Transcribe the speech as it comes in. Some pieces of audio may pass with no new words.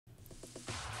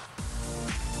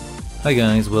Hi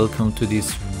guys, welcome to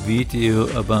this video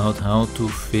about how to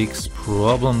fix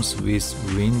problems with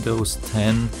Windows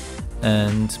 10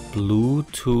 and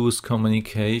Bluetooth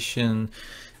communication.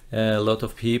 A lot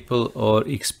of people are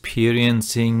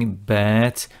experiencing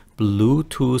bad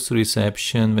Bluetooth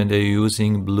reception when they're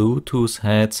using Bluetooth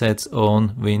headsets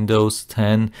on Windows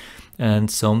 10, and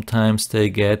sometimes they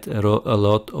get a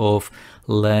lot of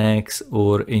lags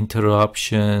or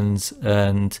interruptions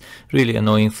and really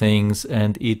annoying things,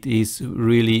 and it is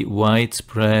really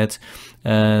widespread,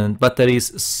 but there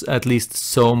is at least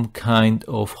some kind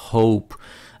of hope.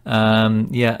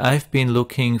 Yeah, I've been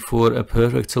looking for a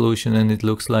perfect solution, and it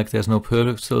looks like there's no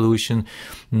perfect solution.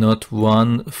 Not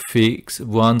one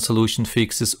solution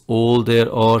fixes all.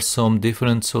 There are some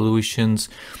different solutions,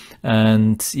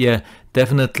 and yeah,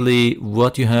 definitely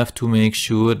what you have to make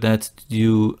sure that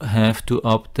you have to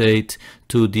update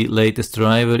to the latest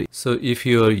driver. So if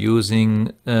you are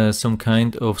using some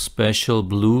kind of special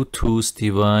Bluetooth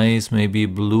device, maybe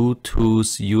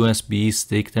Bluetooth USB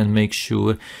stick, then make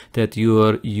sure that you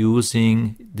are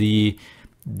using the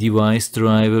device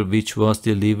driver which was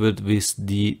delivered with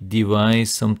the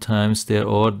device. Sometimes there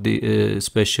are the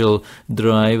special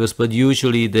drivers, but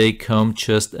usually they come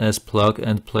just as plug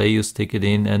and play. You stick it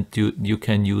in and you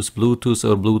can use Bluetooth,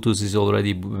 or Bluetooth is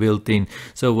already built in.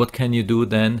 So what can you do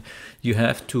then? You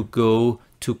have to go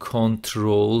to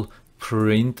control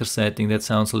printer setting. That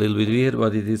sounds a little bit weird,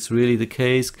 but it is really the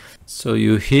case. So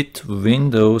you hit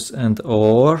Windows and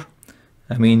Or.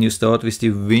 You start with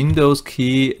the Windows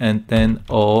key and then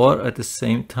Or at the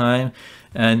same time,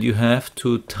 and you have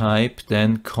to type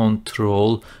then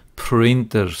control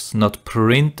printers, not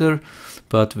printer,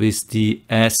 but with the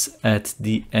S at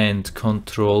the end,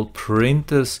 control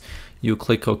printers. You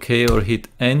click OK or hit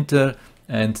enter,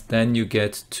 and then you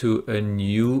get to a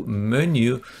new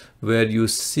menu where you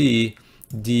see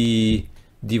the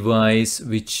device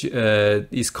which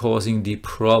is causing the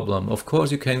problem. Of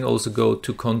course, you can also go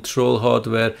to control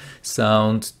hardware,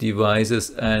 sound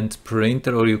devices and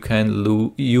printer, or you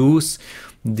can use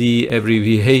the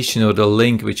abbreviation or the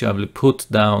link which I will put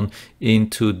down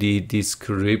into the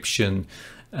description.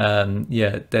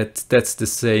 Yeah, that's the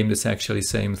same. It's actually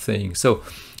same thing. So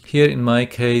here in my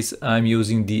case, I'm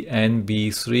using the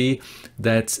NB3.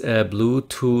 That's a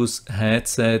Bluetooth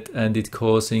headset, and it's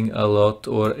causing a lot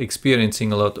or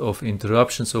experiencing a lot of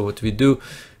interruptions. So what we do,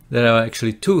 there are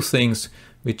actually two things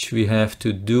which we have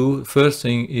to do. First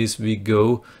thing is we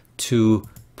go to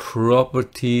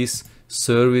Properties,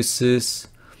 Services,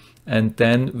 and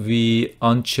then we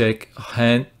uncheck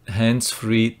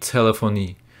hands-free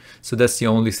telephony. So that's the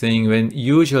only thing. When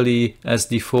usually as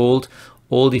default,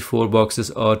 all the four boxes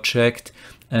are checked,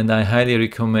 and I highly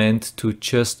recommend to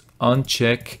just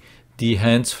uncheck the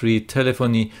hands-free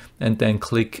telephony and then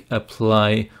click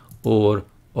apply or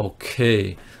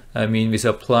OK. With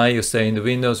apply you stay in the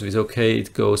Windows, with OK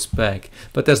it goes back.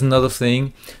 But there's another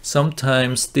thing.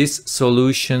 Sometimes this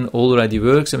solution already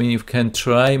works. You can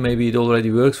try, maybe it already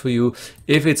works for you.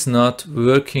 If it's not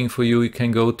working for you, you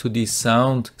can go to the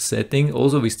sound setting,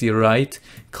 also with the right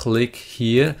click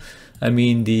here.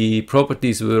 The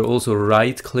properties were also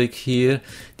right click here.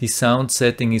 The sound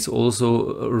setting is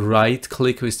also right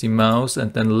click with the mouse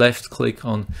and then left click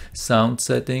on sound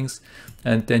settings.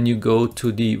 And then you go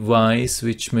to device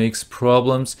which makes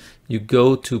problems. You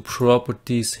go to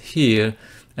properties here,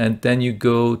 and then you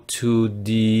go to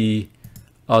the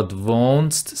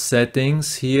advanced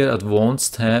settings here,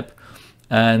 advanced tab,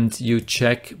 and you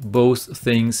check both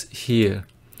things here.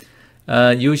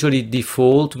 Usually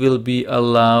default will be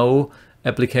allow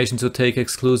applications to take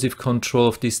exclusive control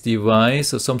of this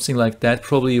device or something like that.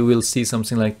 Probably you will see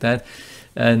something like that.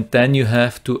 And then you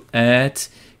have to add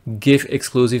give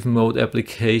exclusive mode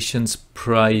applications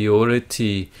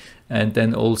priority, and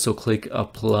then also click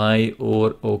apply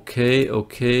or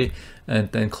OK,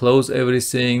 and then close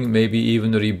everything, maybe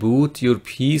even reboot your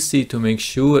PC to make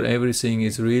sure everything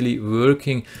is really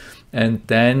working, and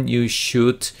then you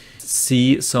should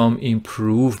see some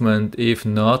improvement. If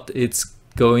not, it's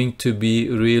going to be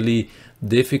really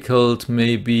difficult.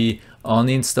 Maybe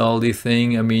uninstall the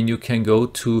thing. You can go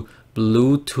to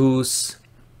Bluetooth.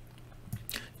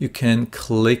 You can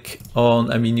click on,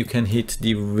 you can hit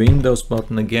the Windows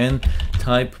button again,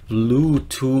 type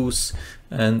Bluetooth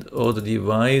and other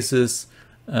devices,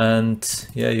 and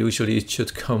yeah, usually it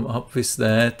should come up with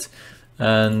that,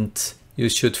 and you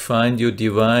should find your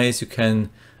device. You can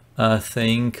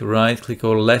think right click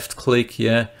or left click,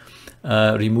 yeah,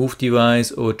 remove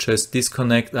device or just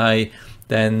disconnect. I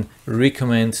then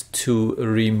recommend to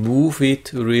remove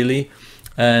it really,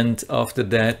 and after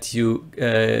that you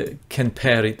can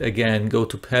pair it again. Go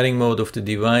to pairing mode of the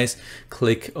device,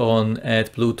 click on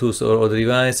add Bluetooth or other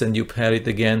device, and you pair it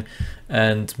again,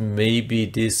 and maybe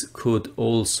this could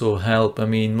also help. I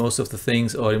mean, most of the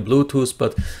things are in Bluetooth,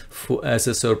 but as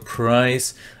a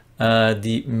surprise,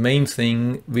 the main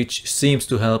thing which seems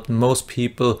to help most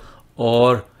people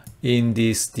are in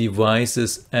these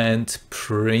devices and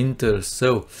printers.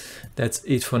 So that's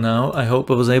it for now. I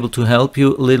hope I was able to help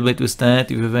you a little bit with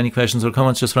that. If you have any questions or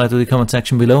comments, just write to the comment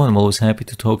section below. I'm always happy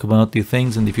to talk about these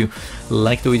things. And if you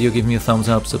like the video, give me a thumbs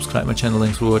up, subscribe my channel.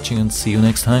 Thanks for watching, and see you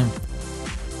next time.